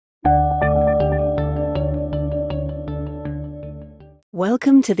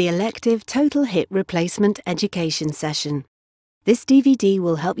Welcome to the elective Total Hip Replacement Education session. This DVD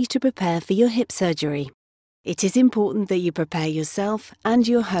will help you to prepare for your hip surgery. It is important that you prepare yourself and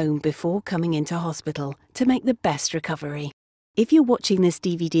your home before coming into hospital to make the best recovery. If you're watching this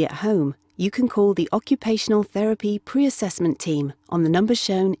DVD at home, you can call the Occupational Therapy Pre-Assessment Team on the number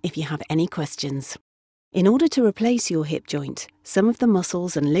shown if you have any questions. In order to replace your hip joint, some of the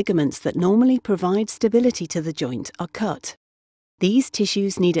muscles and ligaments that normally provide stability to the joint are cut. These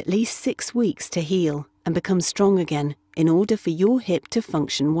tissues need at least 6 weeks to heal and become strong again in order for your hip to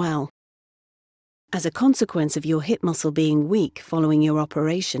function well. As a consequence of your hip muscle being weak following your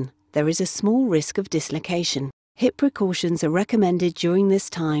operation, there is a small risk of dislocation. Hip precautions are recommended during this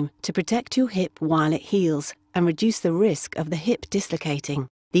time to protect your hip while it heals and reduce the risk of the hip dislocating.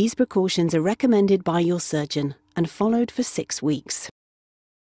 These precautions are recommended by your surgeon and followed for 6 weeks.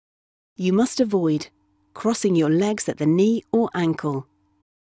 You must avoid crossing your legs at the knee or ankle.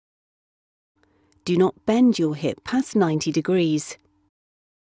 Do not bend your hip past 90 degrees.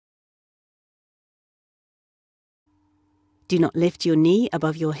 Do not lift your knee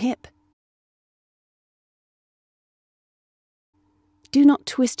above your hip. Do not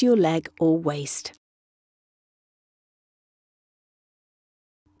twist your leg or waist.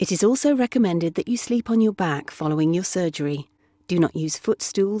 It is also recommended that you sleep on your back following your surgery. Do not use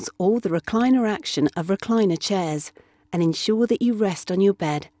footstools or the recliner action of recliner chairs, and ensure that you rest on your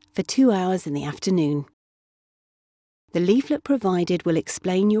bed for 2 hours in the afternoon. The leaflet provided will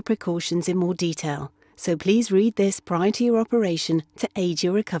explain your precautions in more detail, so please read this prior to your operation to aid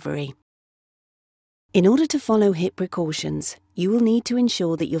your recovery. In order to follow hip precautions, you will need to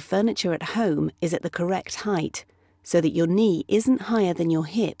ensure that your furniture at home is at the correct height, so that your knee isn't higher than your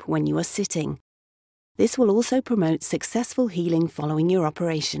hip when you are sitting. This will also promote successful healing following your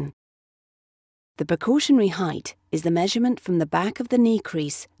operation. The precautionary height is the measurement from the back of the knee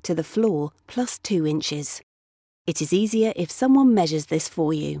crease to the floor plus 2 inches. It is easier if someone measures this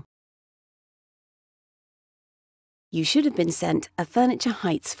for you. You should have been sent a furniture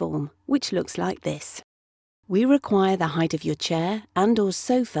heights form, which looks like this. We require the height of your chair and/or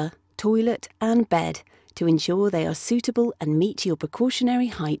sofa, toilet and bed to ensure they are suitable and meet your precautionary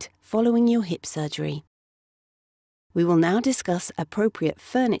height following your hip surgery. We will now discuss appropriate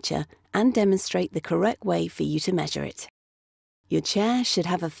furniture and demonstrate the correct way for you to measure it. Your chair should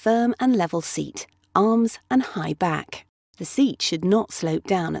have a firm and level seat, arms and high back. The seat should not slope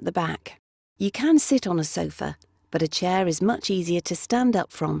down at the back. You can sit on a sofa, but a chair is much easier to stand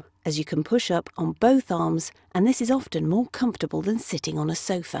up from, as you can push up on both arms, and this is often more comfortable than sitting on a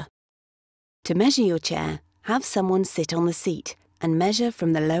sofa. To measure your chair, have someone sit on the seat and measure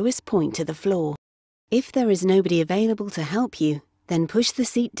from the lowest point to the floor. If there is nobody available to help you, then push the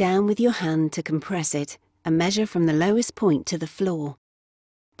seat down with your hand to compress it and measure from the lowest point to the floor.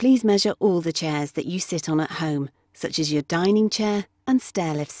 Please measure all the chairs that you sit on at home, such as your dining chair and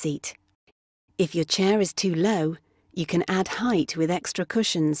stairlift seat. If your chair is too low, you can add height with extra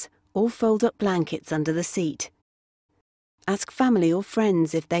cushions or fold up blankets under the seat. Ask family or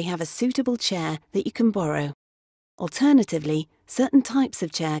friends if they have a suitable chair that you can borrow. Alternatively, certain types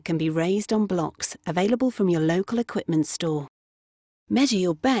of chair can be raised on blocks available from your local equipment store. Measure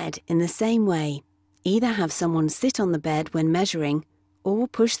your bed in the same way. Either have someone sit on the bed when measuring, or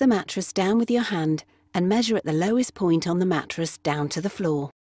push the mattress down with your hand and measure at the lowest point on the mattress down to the floor.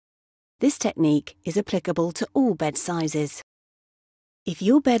 This technique is applicable to all bed sizes. If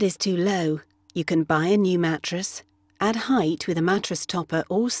your bed is too low, you can buy a new mattress, add height with a mattress topper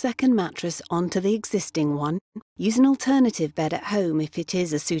or second mattress onto the existing one. Use an alternative bed at home if it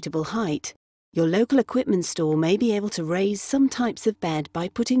is a suitable height. Your local equipment store may be able to raise some types of bed by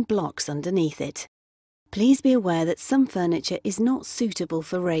putting blocks underneath it. Please be aware that some furniture is not suitable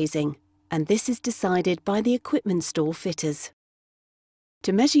for raising, and this is decided by the equipment store fitters.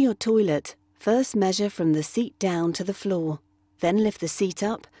 To measure your toilet, first measure from the seat down to the floor, then lift the seat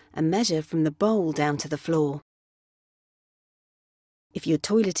up and measure from the bowl down to the floor. If your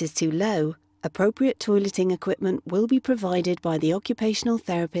toilet is too low, appropriate toileting equipment will be provided by the occupational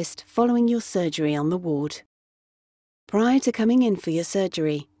therapist following your surgery on the ward. Prior to coming in for your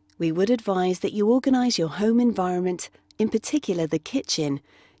surgery, we would advise that you organise your home environment, in particular the kitchen,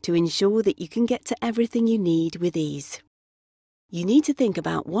 to ensure that you can get to everything you need with ease. You need to think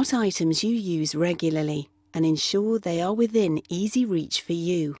about what items you use regularly and ensure they are within easy reach for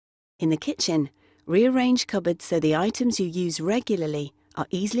you. In the kitchen, rearrange cupboards so the items you use regularly are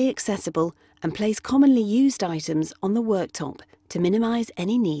easily accessible and place commonly used items on the worktop to minimise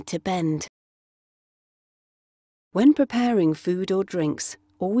any need to bend. When preparing food or drinks,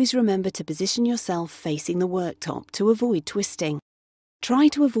 always remember to position yourself facing the worktop to avoid twisting. Try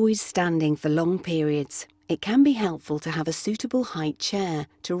to avoid standing for long periods. It can be helpful to have a suitable height chair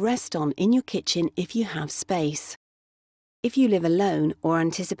to rest on in your kitchen if you have space. If you live alone or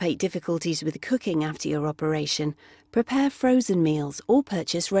anticipate difficulties with cooking after your operation, prepare frozen meals or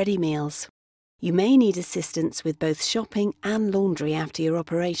purchase ready meals. You may need assistance with both shopping and laundry after your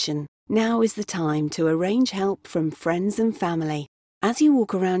operation. Now is the time to arrange help from friends and family. As you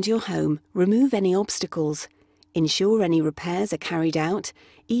walk around your home, remove any obstacles. Ensure any repairs are carried out,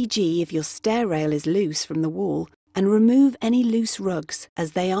 e.g. if your stair rail is loose from the wall, and remove any loose rugs,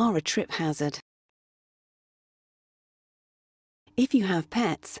 as they are a trip hazard. If you have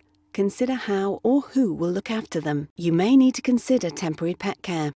pets, consider how or who will look after them. You may need to consider temporary pet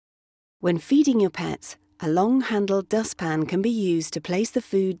care. When feeding your pets, a long-handled dustpan can be used to place the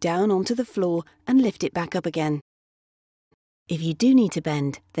food down onto the floor and lift it back up again. If you do need to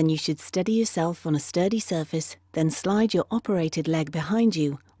bend, then you should steady yourself on a sturdy surface, then slide your operated leg behind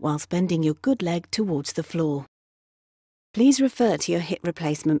you whilst bending your good leg towards the floor. Please refer to your hip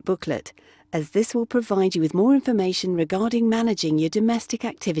replacement booklet, as this will provide you with more information regarding managing your domestic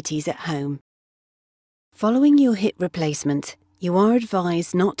activities at home. Following your hip replacement, you are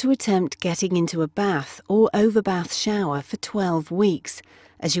advised not to attempt getting into a bath or overbath shower for 12 weeks,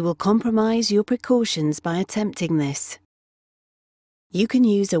 as you will compromise your precautions by attempting this. You can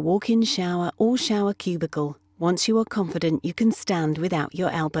use a walk-in shower or shower cubicle once you are confident you can stand without your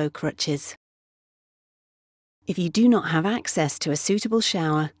elbow crutches. If you do not have access to a suitable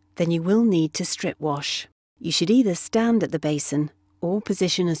shower, then you will need to strip wash. You should either stand at the basin or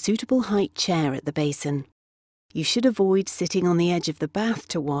position a suitable height chair at the basin. You should avoid sitting on the edge of the bath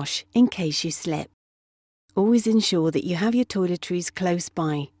to wash in case you slip. Always ensure that you have your toiletries close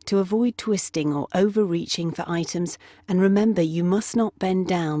by to avoid twisting or overreaching for items, and remember you must not bend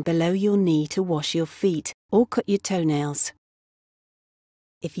down below your knee to wash your feet or cut your toenails.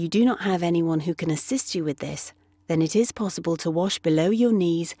 If you do not have anyone who can assist you with this, then it is possible to wash below your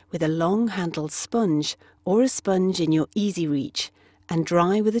knees with a long-handled sponge or a sponge in your easy reach and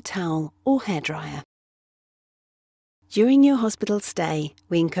dry with a towel or hairdryer. During your hospital stay,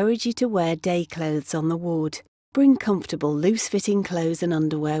 we encourage you to wear day clothes on the ward. Bring comfortable, loose-fitting clothes and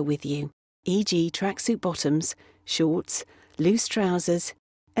underwear with you, e.g. tracksuit bottoms, shorts, loose trousers,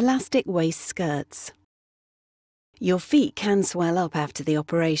 elastic waist skirts. Your feet can swell up after the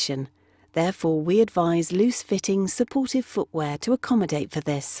operation. Therefore, we advise loose-fitting, supportive footwear to accommodate for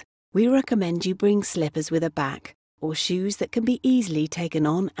this. We recommend you bring slippers with a back, or shoes that can be easily taken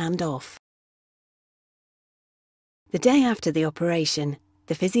on and off. The day after the operation,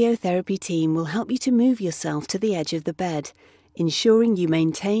 the physiotherapy team will help you to move yourself to the edge of the bed, ensuring you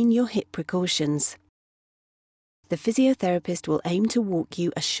maintain your hip precautions. The physiotherapist will aim to walk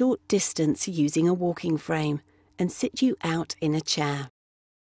you a short distance using a walking frame and sit you out in a chair.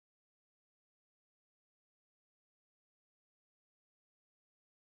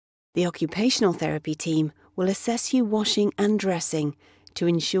 The occupational therapy team will assess you washing and dressing to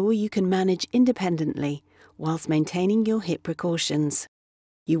ensure you can manage independently whilst maintaining your hip precautions.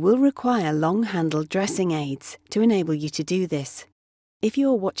 You will require long-handled dressing aids to enable you to do this. If you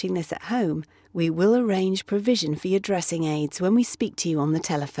are watching this at home, we will arrange provision for your dressing aids when we speak to you on the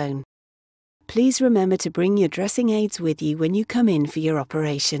telephone. Please remember to bring your dressing aids with you when you come in for your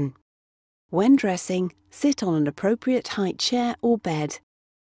operation. When dressing, sit on an appropriate height chair or bed.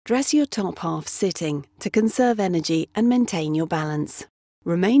 Dress your top half sitting to conserve energy and maintain your balance.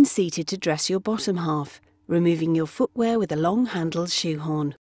 Remain seated to dress your bottom half, removing your footwear with a long-handled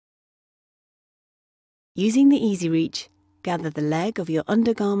shoehorn. Using the Easy Reach, gather the leg of your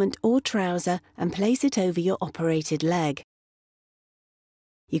undergarment or trouser and place it over your operated leg.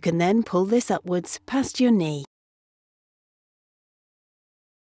 You can then pull this upwards past your knee.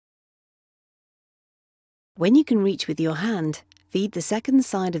 When you can reach with your hand, feed the second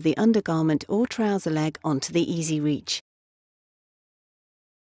side of the undergarment or trouser leg onto the Easy Reach.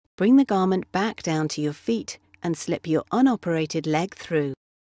 Bring the garment back down to your feet and slip your unoperated leg through.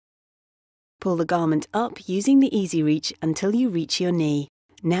 Pull the garment up using the Easy Reach until you reach your knee.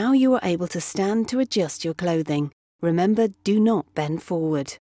 Now you are able to stand to adjust your clothing. Remember, do not bend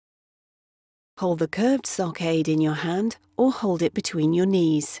forward. Hold the curved sock aid in your hand or hold it between your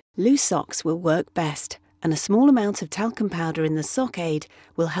knees. Loose socks will work best, and a small amount of talcum powder in the sock aid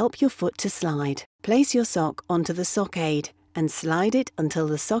will help your foot to slide. Place your sock onto the sock aid and slide it until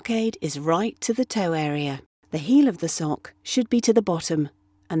the sock aid is right to the toe area. The heel of the sock should be to the bottom,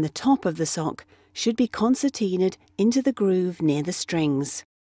 and the top of the sock should be concertinaed into the groove near the strings.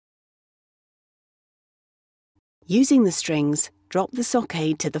 Using the strings, drop the sock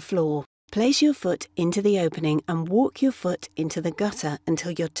aid to the floor. Place your foot into the opening and walk your foot into the gutter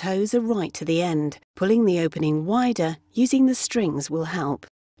until your toes are right to the end. Pulling the opening wider using the strings will help.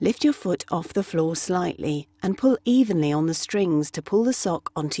 Lift your foot off the floor slightly and pull evenly on the strings to pull the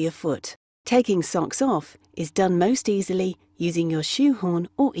sock onto your foot. Taking socks off is done most easily using your shoehorn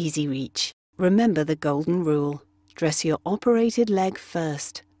or easy reach. Remember the golden rule. Dress your operated leg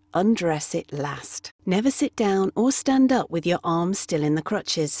first, undress it last. Never sit down or stand up with your arms still in the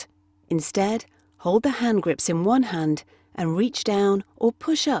crutches. Instead, hold the hand grips in one hand and reach down or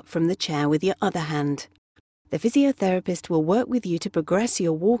push up from the chair with your other hand. The physiotherapist will work with you to progress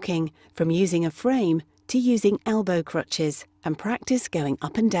your walking from using a frame to using elbow crutches and practice going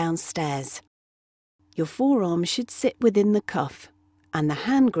up and down stairs. Your forearm should sit within the cuff and the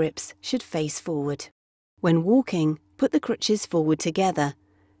hand grips should face forward. When walking, put the crutches forward together,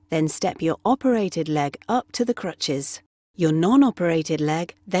 then step your operated leg up to the crutches. Your non-operated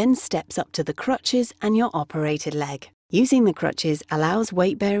leg then steps up to the crutches and your operated leg. Using the crutches allows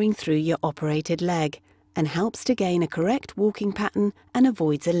weight bearing through your operated leg and helps to gain a correct walking pattern and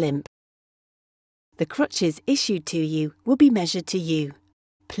avoids a limp. The crutches issued to you will be measured to you.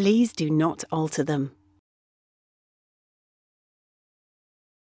 Please do not alter them.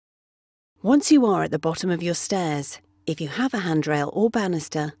 Once you are at the bottom of your stairs, if you have a handrail or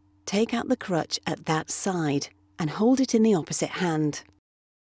banister, take out the crutch at that side and hold it in the opposite hand.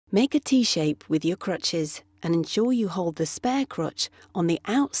 Make a T-shape with your crutches and ensure you hold the spare crutch on the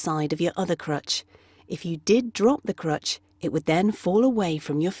outside of your other crutch. If you did drop the crutch, it would then fall away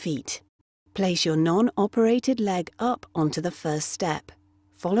from your feet. Place your non-operated leg up onto the first step,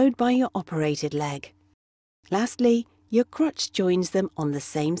 followed by your operated leg. Lastly, your crutch joins them on the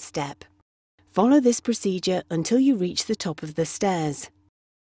same step. Follow this procedure until you reach the top of the stairs,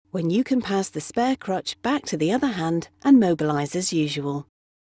 when you can pass the spare crutch back to the other hand and mobilize as usual.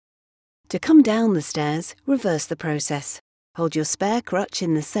 To come down the stairs, reverse the process. Hold your spare crutch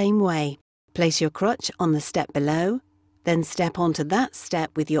in the same way. Place your crutch on the step below, then step onto that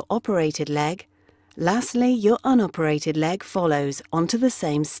step with your operated leg. Lastly, your unoperated leg follows onto the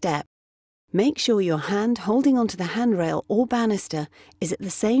same step. Make sure your hand holding onto the handrail or banister is at the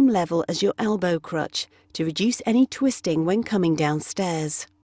same level as your elbow crutch to reduce any twisting when coming downstairs.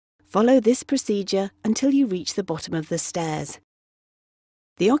 Follow this procedure until you reach the bottom of the stairs.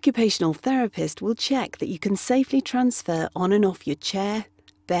 The occupational therapist will check that you can safely transfer on and off your chair,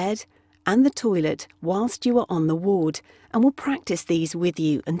 bed, and the toilet whilst you are on the ward and will practice these with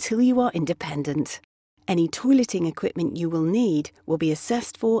you until you are independent. Any toileting equipment you will need will be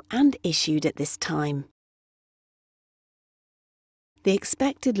assessed for and issued at this time. The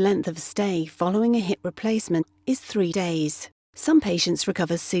expected length of stay following a hip replacement is 3 days. Some patients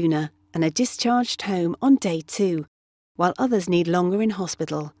recover sooner and are discharged home on day 2, while others need longer in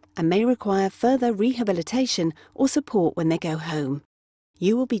hospital and may require further rehabilitation or support when they go home.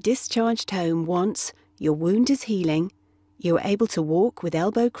 You will be discharged home once your wound is healing, you are able to walk with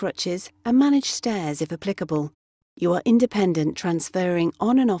elbow crutches and manage stairs if applicable. You are independent, transferring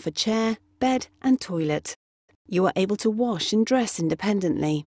on and off a chair, bed and toilet. You are able to wash and dress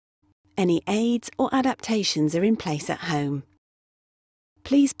independently. Any aids or adaptations are in place at home.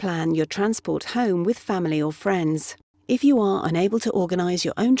 Please plan your transport home with family or friends. If you are unable to organise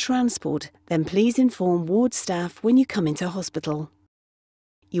your own transport, then please inform ward staff when you come into hospital.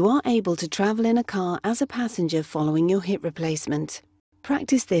 You are able to travel in a car as a passenger following your hip replacement.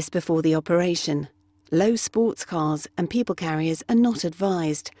 Practice this before the operation. Low sports cars and people carriers are not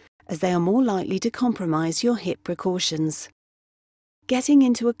advised, as they are more likely to compromise your hip precautions. Getting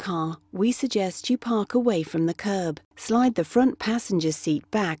into a car, we suggest you park away from the curb. Slide the front passenger seat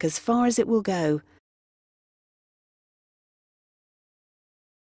back as far as it will go.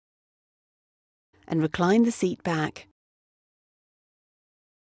 And recline the seat back.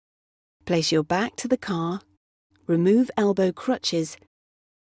 Place your back to the car, remove elbow crutches,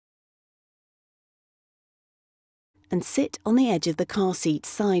 and sit on the edge of the car seat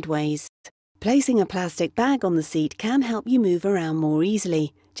sideways. Placing a plastic bag on the seat can help you move around more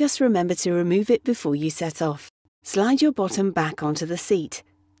easily. Just remember to remove it before you set off. Slide your bottom back onto the seat.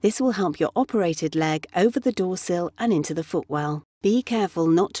 This will help your operated leg over the door sill and into the footwell. Be careful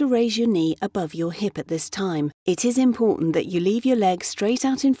not to raise your knee above your hip at this time. It is important that you leave your leg straight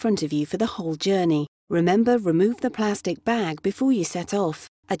out in front of you for the whole journey. Remember, remove the plastic bag before you set off.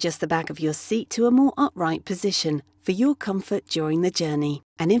 Adjust the back of your seat to a more upright position for your comfort during the journey.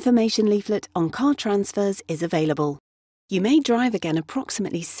 An information leaflet on car transfers is available. You may drive again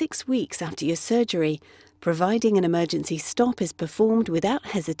approximately 6 weeks after your surgery, providing an emergency stop is performed without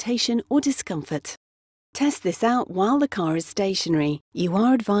hesitation or discomfort. Test this out while the car is stationary. You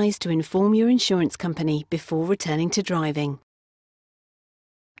are advised to inform your insurance company before returning to driving.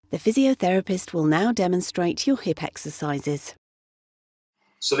 The physiotherapist will now demonstrate your hip exercises.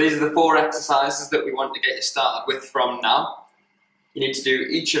 So these are the 4 exercises that we want to get you started with from now. You need to do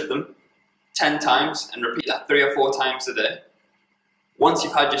each of them 10 times and repeat that 3 or 4 times a day. Once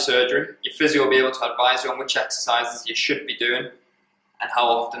you've had your surgery, your physio will be able to advise you on which exercises you should be doing and how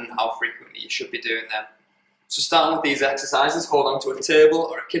often and how frequently you should be doing them. So starting with these exercises, hold on to a table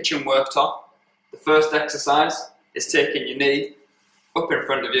or a kitchen worktop. The first exercise is taking your knee up in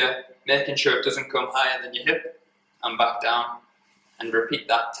front of you, making sure it doesn't come higher than your hip, and back down, and repeat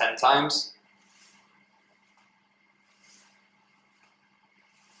that 10 times.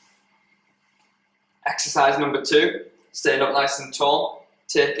 Exercise number 2, staying up nice and tall,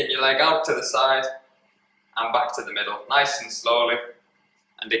 taking your leg out to the side and back to the middle, nice and slowly,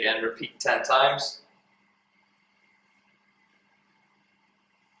 and again repeat 10 times.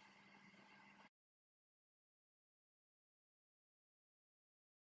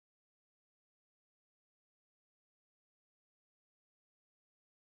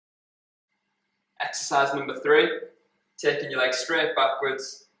 Exercise number 3, taking your legs straight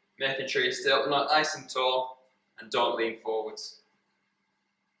backwards, making sure you stay up nice and tall and don't lean forwards.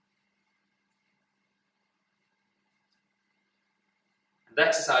 And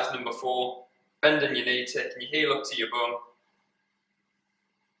exercise number 4, bending your knee, taking your heel up to your bum.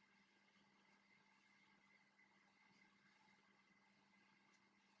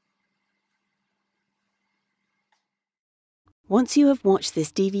 Once you have watched this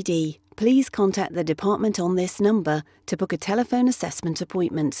DVD, please contact the department on this number to book a telephone assessment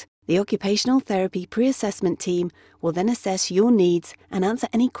appointment. The occupational therapy pre-assessment team will then assess your needs and answer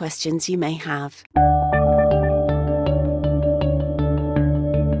any questions you may have.